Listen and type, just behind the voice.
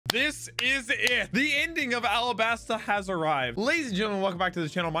This is it. The ending of Alabasta has arrived. Ladies and gentlemen, welcome back to the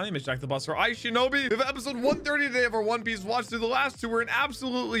channel. My name is JackTheBus, or ishinobi. We have episode 130 today of our One Piece watch through. The last two were an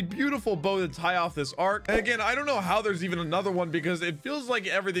absolutely beautiful bow to tie off this arc. And again, I don't know how there's even another one because it feels like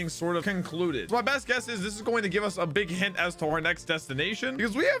everything's sort of concluded. So my best guess is this is going to give us a big hint as to our next destination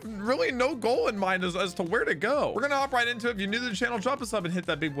because we have really no goal in mind as to where to go. We're going to hop right into it. If you're new to the channel, drop a sub and hit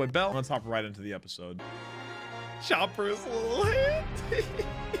that big boy bell. Let's hop right into the episode. Chopper's little hint.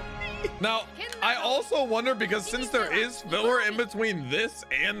 Now, I also wonder because since there is filler in between this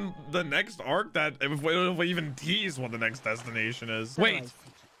and the next arc, that if we even tease what the next destination is. Wait,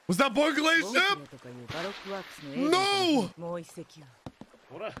 was that Bongle's ship? No!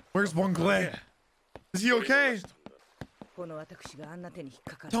 Where's Bongle? Is he okay?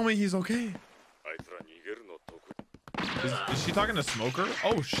 Tell me he's okay. Is she talking to Smoker?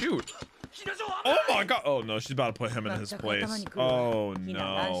 Oh, shoot. Oh my god. Oh no, she's about to put him in his place. Oh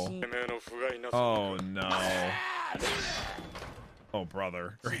no. Oh no. Oh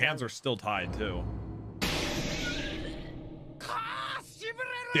brother. Her hands are still tied too.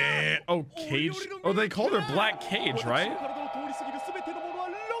 Damn. Oh, Cage. Oh, they called her Black Cage, right?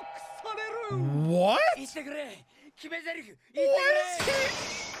 What? What is he?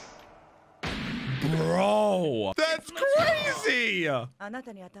 Bro, that's crazy. Oh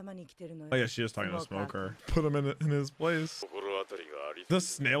yeah, she is talking to Smoker. Put him in his place. The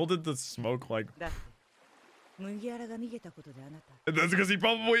snail did the smoke like. That's because he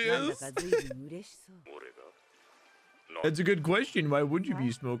probably is. That's a good question. Why would you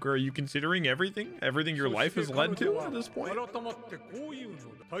be Smoker? Are you considering everything your life has led to at this point?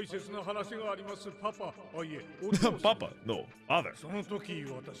 Papa, no, father.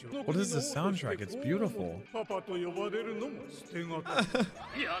 What is this soundtrack? It's beautiful.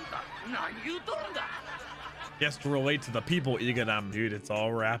 He has to relate to the people, Igadam. Dude, it's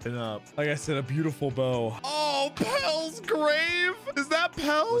all wrapping up. Like I said, a beautiful bow. Oh, Pell's grave? Is that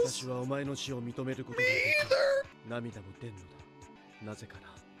Pell's? Me either.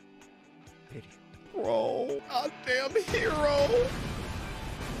 Bro, goddamn hero.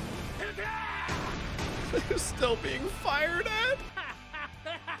 They're still being fired at.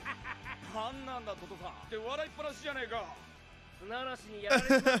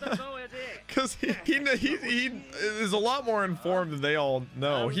 Because he is a lot more informed than they all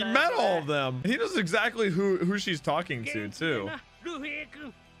know. He met all of them. He knows exactly who she's talking to too.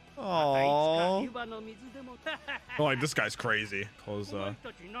 Aww. Oh, like this guy's crazy. Close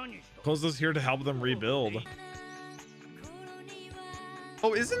this here to help them rebuild.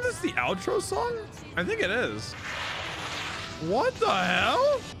 Oh, isn't this the outro song? I think it is. What the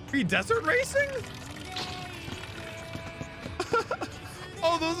hell? Are you desert racing?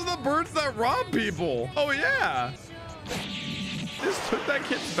 Oh, those are the birds that rob people. Oh yeah. Just took that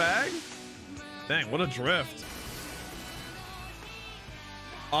kid's bag. Dang, what a drift.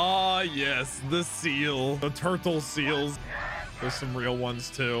 Ah, yes, the seal, the turtle seals. There's some real ones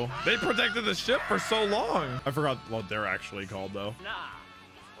too. They protected the ship for so long. I forgot what they're actually called though.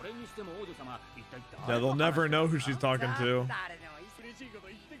 Yeah, they'll never know who she's talking to.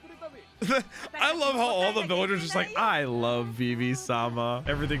 I love how all the villagers are just like, I love Vivi-sama.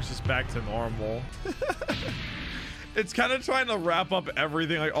 Everything's just back to normal. It's kind of trying to wrap up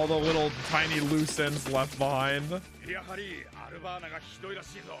everything, like all the little tiny loose ends left behind.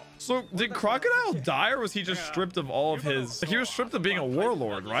 So did Crocodile die, or was he just stripped of all of his, like, he was stripped of being a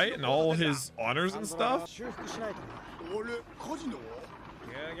warlord, right? And all his honors and stuff?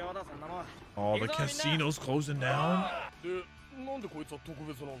 Oh, the casino's closing down.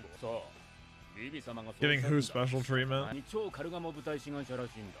 Giving who special treatment? Wants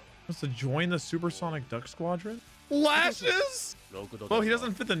to join the Supersonic Duck Squadron? Lashes? Well, he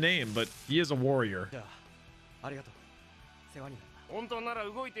doesn't fit the name, but he is a warrior.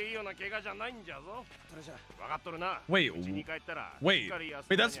 Wait,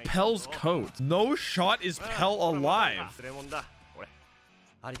 that's Pell's coat. No shot is Pell alive.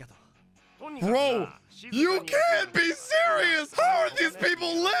 Bro, you can't be serious! How are these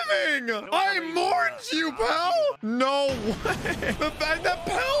people living? I mourned you, Pell! No way! The fact that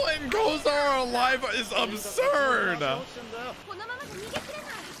Pell and Koza are alive is absurd!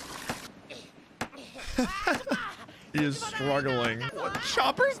 He is struggling. What?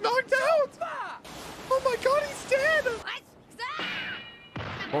 Chopper's knocked out! Oh my god, he's dead!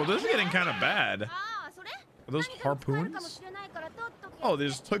 Oh, this is getting kind of bad. Are those harpoons? Oh, they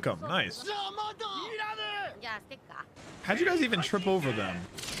just took them. Nice. How'd you guys even trip over them?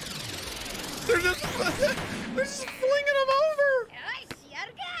 They're just flinging them over.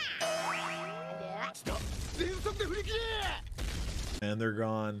 And they're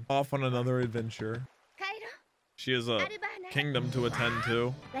gone. Off on another adventure. She has a kingdom to attend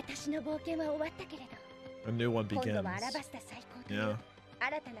to. A new one begins. Yeah.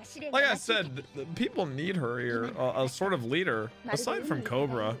 Like I said, people need her here, a sort of leader, aside from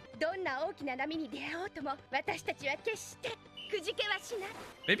Cobra.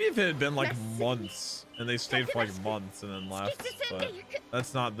 Maybe if it had been like months and they stayed for like months and then left, but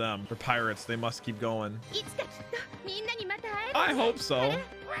that's not them. They're pirates. They must keep going. I hope so.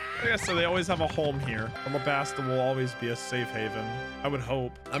 Like I said, they always have a home here. Alabasta will always be a safe haven. I would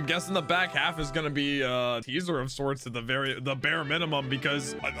hope. I'm guessing the back half is going to be a teaser of sorts at the bare minimum,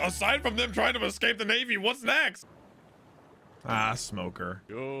 because aside from them trying to escape the Navy, what's next? Ah, Smoker.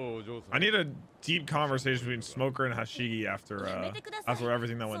 I need a deep conversation between Smoker and Hashigi after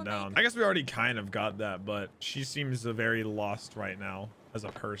everything that went down. I guess we already kind of got that, but she seems very lost right now as a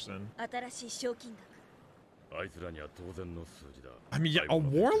person. I mean, yeah, a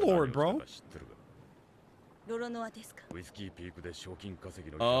warlord, bro.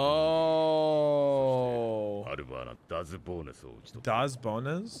 Oh. Das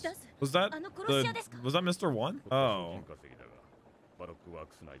bonus? Was that Mr. One? Oh.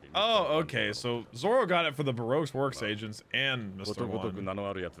 Oh, okay. So Zoro got it for the Baroque's Works agents and Mr. One.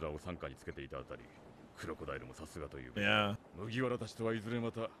 Yeah.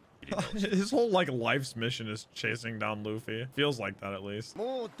 His whole like life's mission is chasing down Luffy. Feels like that at least.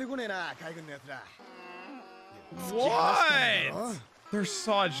 What? They're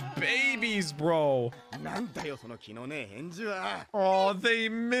such babies, bro. Oh, they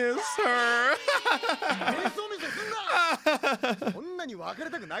miss her.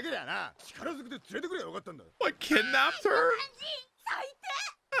 What, kidnapped her?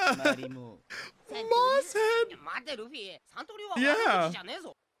 Mosshead. Yeah.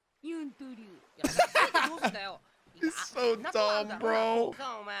 He's so dumb, bro.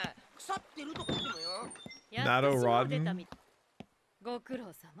 Nato Rodden. What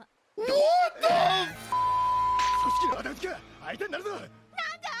the?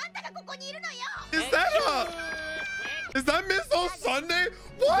 Is that Miss O Sunday?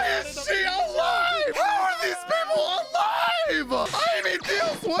 Why is she alive? How are these people alive? I need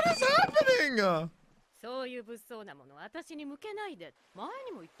deals. What is happening?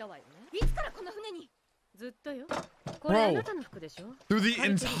 Bro, through the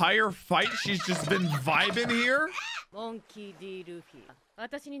entire fight, she's just been vibing here?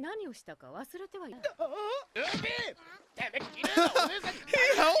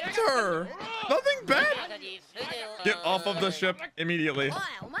 He helped her! Nothing bad! Get off of the ship immediately.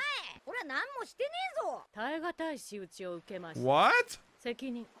 What?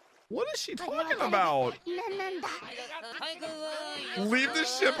 What is she talking about? Leave the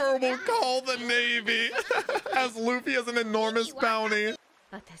ship or we'll call the Navy. As Luffy has an enormous bounty.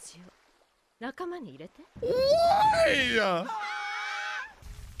 Why?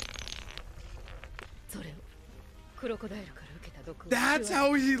 That's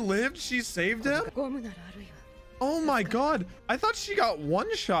how he lived? She saved him? Oh my god. I thought she got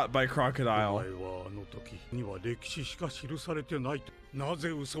one shot by Crocodile.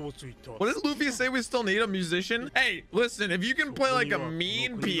 What does Luffy say? We still need a musician? Hey, listen, if you can play like a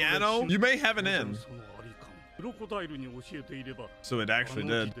mean piano, you may have an in. So it actually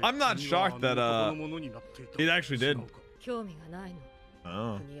did. I'm not shocked that it actually did.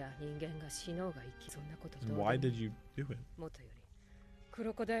 Oh. Why did you do it?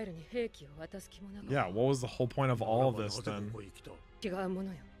 Yeah, what was the whole point of all of this then?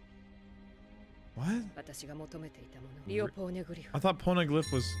 What? I thought Poneglyph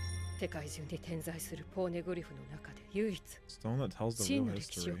was stone that tells the real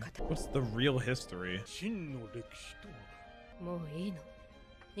history. What's the real history?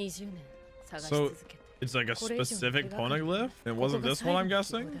 So it's like a specific Poneglyph? It wasn't this one, I'm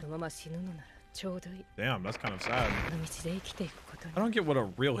guessing? Damn, that's kind of sad. I don't get what a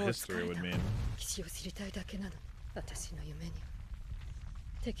real history would mean.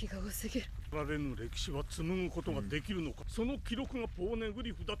 Are they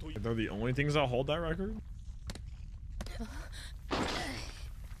the only things that hold that record?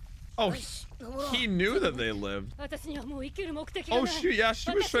 Oh, he knew that they lived. Oh shoot, yeah,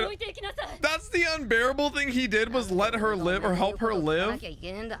 she was straight up. That's the unbearable thing he did, was let her live or help her live.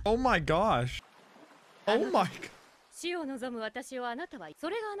 Oh my gosh. Oh my god.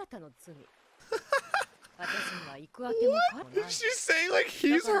 What? She's saying like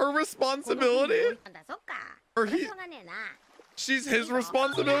he's her responsibility? Or she's his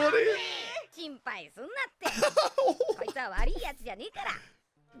responsibility?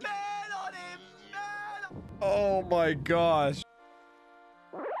 Oh my gosh.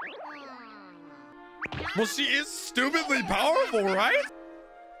 Well, she is stupidly powerful, right?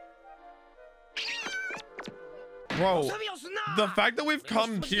 Bro, the fact that we've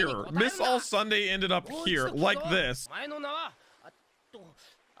come here, Miss All Sunday ended up here, like this.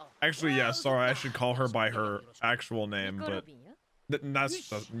 Actually, yeah, sorry, I should call her by her actual name, but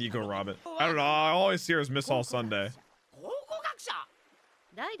that's Nico Robin. I don't know, I always see her as Miss All Sunday.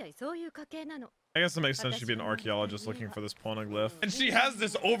 I guess it makes sense she'd be an archaeologist looking for this poneglyph. And she has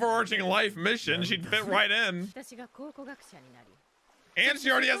this overarching life mission. She'd fit right in. And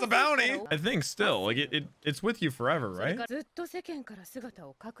she already has a bounty. I think still, like it's with you forever, right?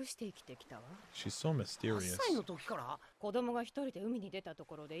 She's so mysterious. I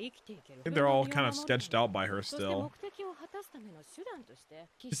think they're all kind of sketched out by her still.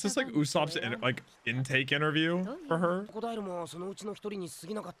 Is this like Usopp's intake interview for her?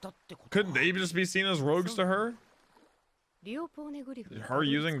 Couldn't they just be seen as rogues to her? Her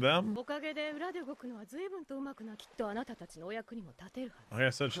using them? Like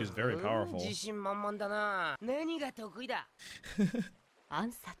I said, she's very powerful.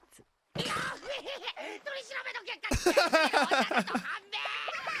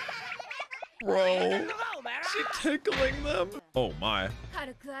 Bro, she tickling them? Oh my.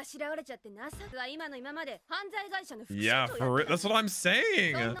 Yeah, for real. That's what I'm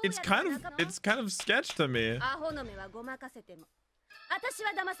saying. It's kind of sketch to me.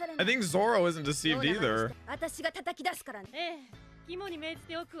 I think Zoro isn't deceived either.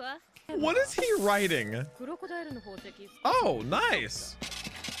 What is he writing? Oh, nice.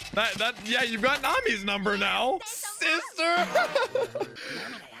 Yeah, you've got Nami's number now. Sister!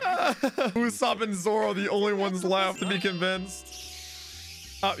 Usopp and Zoro, the only ones left to be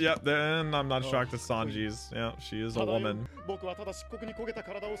convinced. Oh, yeah, then I'm not shocked at Sanji's. Yeah, she is a woman.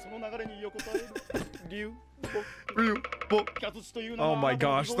 Oh my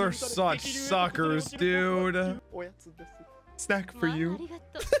gosh, they're such suckers, dude. Snack for you.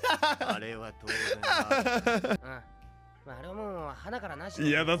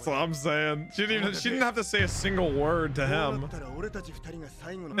 Yeah, that's what I'm saying. She didn't have to say a single word to him.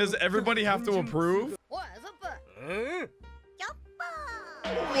 Does everybody have to approve?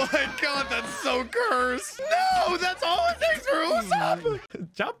 Oh my god, that's so cursed. No, that's all it takes for Usopp.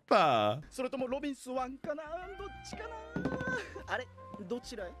 Choppa.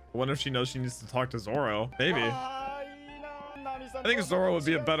 I wonder if she knows she needs to talk to Zoro. Maybe. I think Zoro would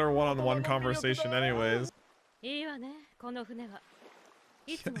be a better one-on-one conversation anyways.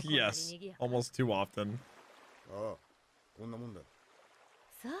 Yes, almost too often.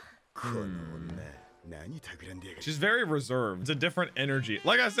 She's very reserved. It's a different energy.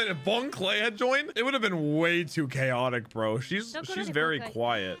 Like I said, if Bon Clay had joined, it would have been way too chaotic, bro. She's very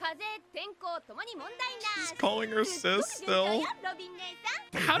quiet. She's calling her sis still.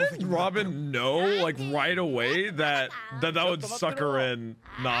 How did Robin know, like, right away that would suck her in,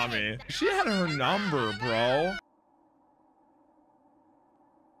 Nami? She had her number, bro.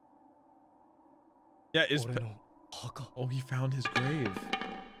 Yeah, oh, he found his grave.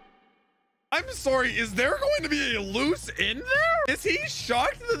 I'm sorry, is there going to be a loose in there? Is he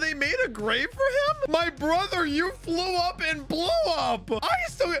shocked that they made a grave for him? My brother, you flew up and blew up.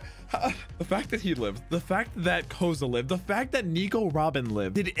 The fact that he lived, the fact that Koza lived, the fact that Nico Robin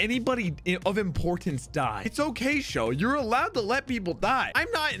lived. Did anybody of importance die? It's okay, show. You're allowed to let people die. I'm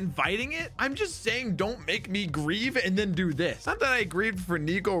not inviting it. I'm just saying don't make me grieve and then do this. Not that I grieved for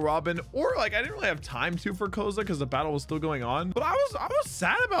Nico Robin or like I didn't really have time to for Koza because the battle was still going on. But I was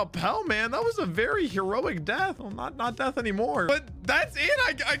sad about Pell, man. That was a very heroic death. Well, not death anymore. But that's it.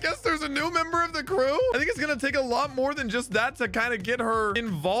 I guess there's a new member of the crew. I think it's gonna take a lot more than just that to kind of get her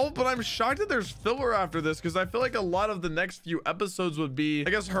involved. But I'm shocked that there's filler after this because I feel like a lot of the next few episodes would be, I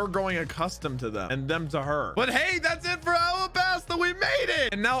guess, her growing accustomed to them and them to her. But hey, that's it for Alabasta. We made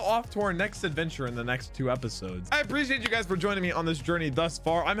it. And now off to our next adventure in the next 2 episodes. I appreciate you guys for joining me on this journey thus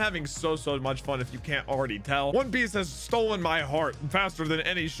far. I'm having so much fun if you can't already tell. One Piece has stolen my heart faster than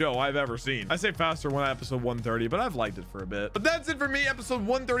any show I've ever seen. I say faster when I episode 130, but I've liked it for a bit. But that's it for me, episode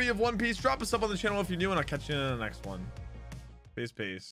 130 of One Piece. Drop us up on the channel if you're new, and I'll catch you in the next one. Peace.